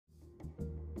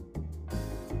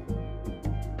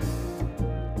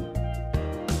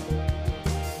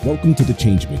Welcome to The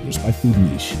Changemakers by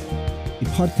FoodNiche, a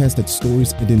podcast that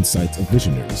stories and insights of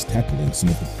visionaries tackling some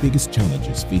of the biggest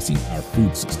challenges facing our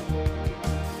food system.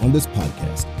 On this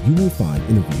podcast, you will find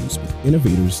interviews with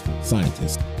innovators,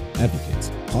 scientists, advocates,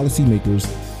 policymakers,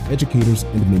 educators,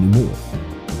 and many more,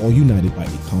 all united by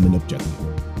a common objective.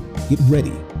 Get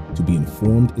ready to be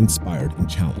informed, inspired, and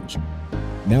challenged.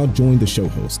 Now join the show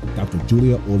host, Dr.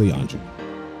 Julia Oleandri.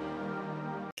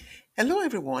 Hello,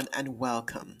 everyone, and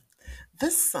welcome.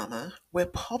 This summer, we're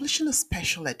publishing a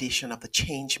special edition of the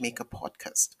Changemaker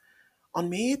podcast.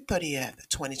 On May 30th,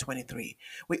 2023,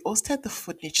 we hosted the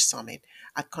FoodNiche Summit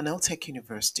at Cornell Tech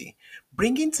University,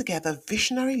 bringing together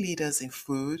visionary leaders in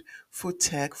food, food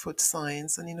tech, food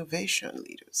science, and innovation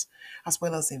leaders, as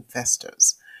well as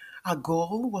investors. Our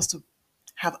goal was to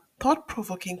have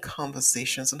thought-provoking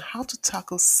conversations on how to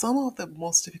tackle some of the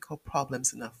most difficult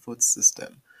problems in our food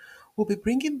system. We'll be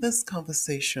bringing these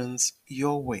conversations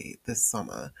your way this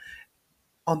summer.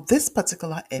 On this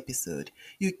particular episode,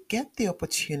 you get the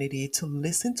opportunity to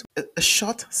listen to a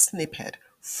short snippet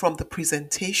from the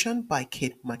presentation by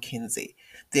Kate Mackenzie,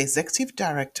 the Executive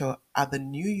Director at the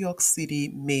New York City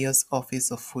Mayor's Office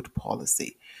of Food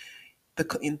Policy.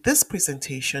 In this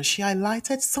presentation, she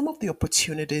highlighted some of the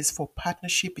opportunities for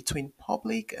partnership between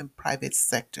public and private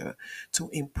sector to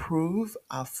improve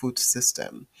our food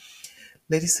system.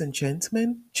 Ladies and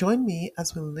gentlemen, join me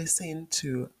as we listen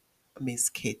to Ms.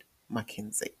 Kate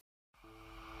Mackenzie.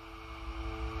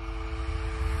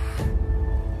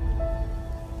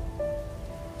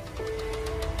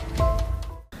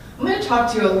 I'm going to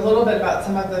talk to you a little bit about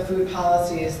some of the food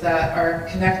policies that are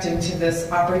connecting to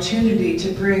this opportunity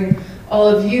to bring all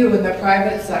of you in the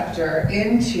private sector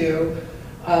into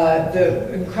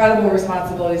the incredible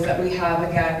responsibilities that we have,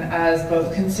 again, as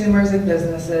both consumers and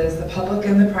businesses, the public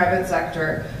and the private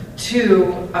sector,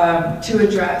 to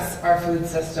address our food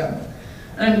system.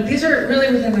 And these are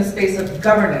really within the space of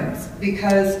governance,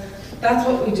 because that's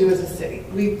what we do as a city.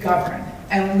 We govern,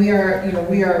 and we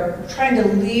are trying to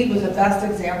lead with the best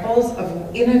examples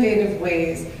of innovative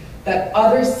ways that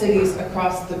other cities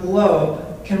across the globe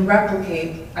can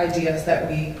replicate ideas that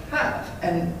we have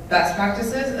and best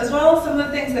practices, as well as some of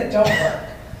the things that don't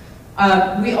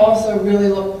work. We also really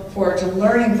look forward to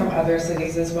learning from other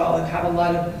cities as well, and have a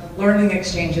lot of learning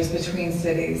exchanges between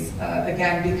cities,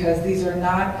 again, because these are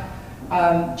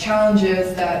not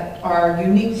challenges that are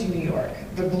unique to New York.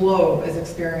 The globe is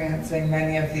experiencing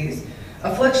many of these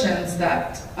afflictions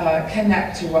that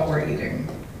connect to what we're eating.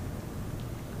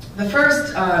 The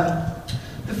first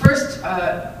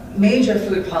major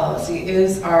food policy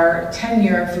is our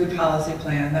 10-year food policy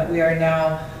plan that we are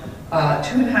now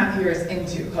 2.5 years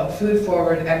into, called Food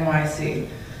Forward NYC.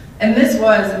 And this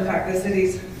was, in fact, the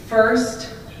city's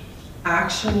first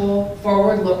actual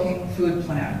forward-looking food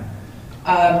plan.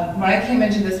 When I came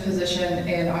into this position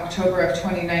in October of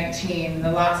 2019,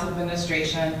 the last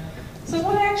administration, this is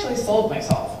what I actually sold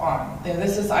myself on. And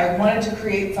I wanted to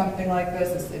create something like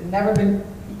this. This had never been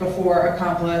before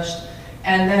accomplished.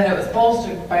 And then it was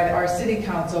bolstered by our city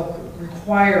council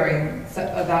requiring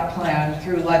that plan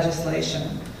through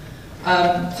legislation.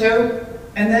 And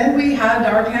then we had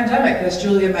our pandemic, as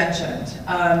Julia mentioned.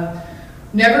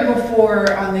 Never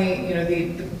before on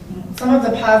some of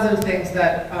the positive things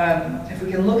that, if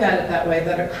we can look at it that way,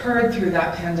 that occurred through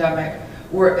that pandemic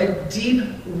were a deep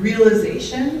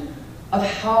realization of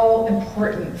how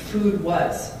important food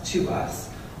was to us.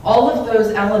 All of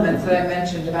those elements that I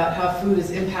mentioned about how food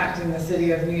is impacting the city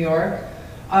of New York,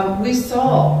 we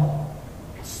saw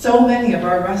so many of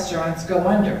our restaurants go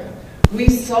under. We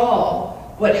saw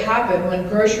what happened when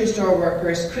grocery store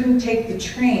workers couldn't take the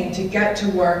train to get to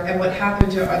work, and what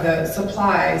happened to the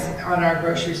supplies on our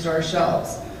grocery store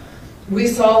shelves. We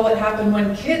saw what happened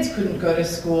when kids couldn't go to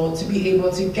school to be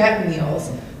able to get meals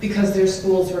because their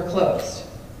schools were closed.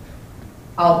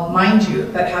 I'll mind you,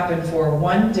 that happened for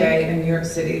one day in New York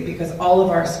City because all of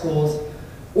our schools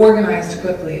organized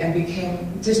quickly and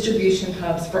became distribution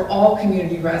hubs for all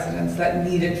community residents that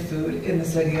needed food in the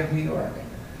city of New York.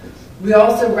 We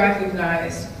also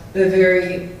recognized the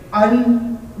very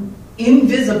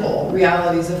invisible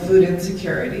realities of food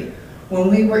insecurity when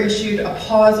we were issued a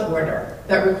pause order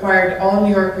that required all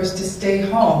New Yorkers to stay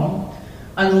home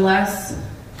unless,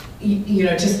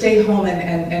 to stay home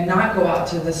and not go out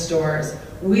to the stores.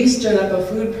 We stood up a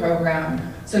food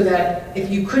program so that if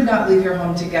you could not leave your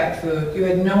home to get food, you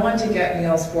had no one to get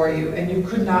meals for you, and you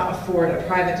could not afford a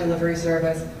private delivery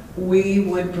service, we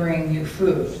would bring you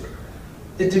food.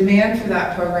 The demand for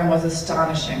that program was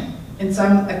astonishing.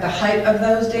 At the height of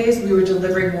those days, we were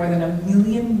delivering more than 1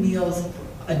 million meals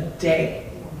a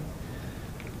day.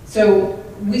 So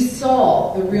we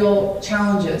saw the real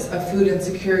challenges of food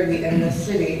insecurity in this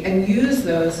city and use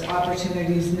those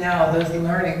opportunities now, those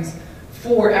learnings,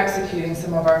 for executing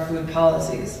some of our food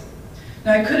policies.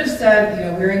 Now, I could have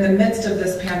said, we're in the midst of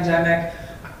this pandemic.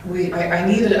 I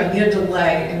need a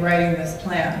delay in writing this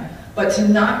plan. But to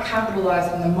not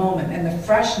capitalize on the moment and the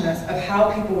freshness of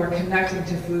how people were connecting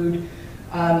to food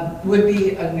would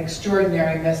be an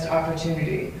extraordinary missed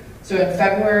opportunity. So in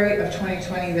February of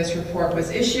 2020, this report was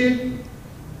issued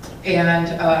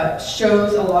and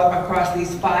shows a lot across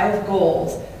these 5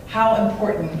 goals how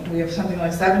important. We have something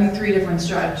like 73 different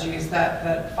strategies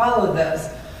that follow this,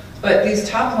 but these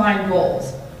top line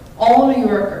goals, all New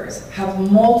Yorkers have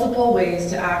multiple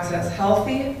ways to access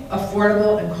healthy,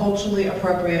 affordable, and culturally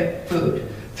appropriate food.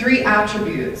 3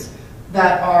 attributes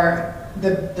that are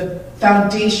the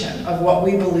foundation of what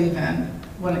we believe in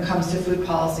when it comes to food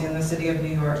policy in the city of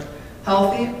New York: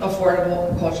 healthy, affordable,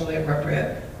 and culturally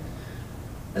appropriate.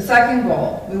 The second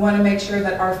goal, we want to make sure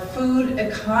that our food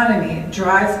economy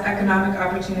drives economic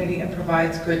opportunity and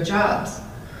provides good jobs.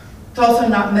 It's also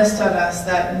not missed on us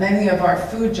that many of our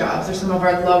food jobs are some of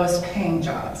our lowest paying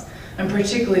jobs, and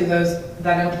particularly those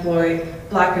that employ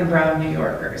Black and brown New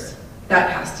Yorkers. That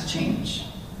has to change.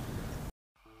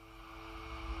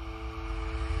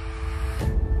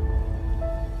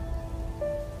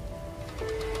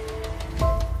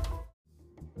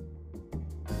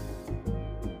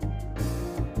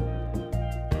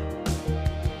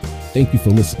 Thank you for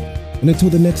listening, and until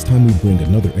the next time we bring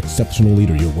another exceptional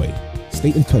leader your way, stay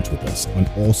in touch with us on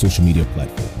all social media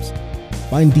platforms.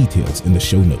 Find details in the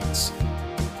show notes.